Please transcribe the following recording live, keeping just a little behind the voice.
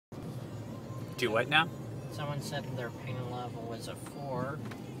Do what now? Someone said their pain level was a 4.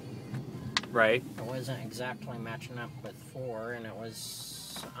 Right. It wasn't exactly matching up with 4, and it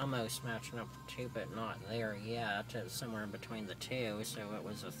was almost matching up with 2, but not there yet. It was somewhere in between the 2, so it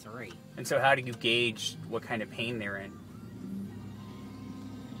was a 3. And so how do you gauge what kind of pain they're in?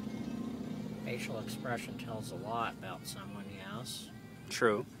 Facial expression tells a lot about someone, yes.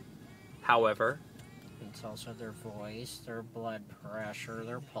 True. However, It's also their voice, their blood pressure,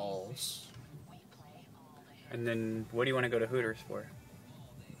 their pulse. and then what do you want to go to Hooters for?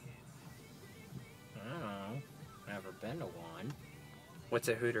 I don't know. Never been to one. What's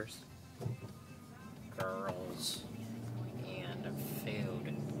at Hooters? Girls and food.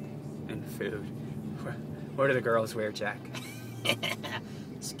 And food. What do the girls wear, Jack?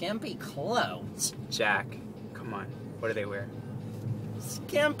 Skimpy clothes. Jack, come on. What do they wear?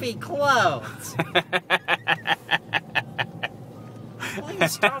 Skimpy clothes.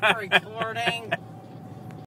 Please stop recording.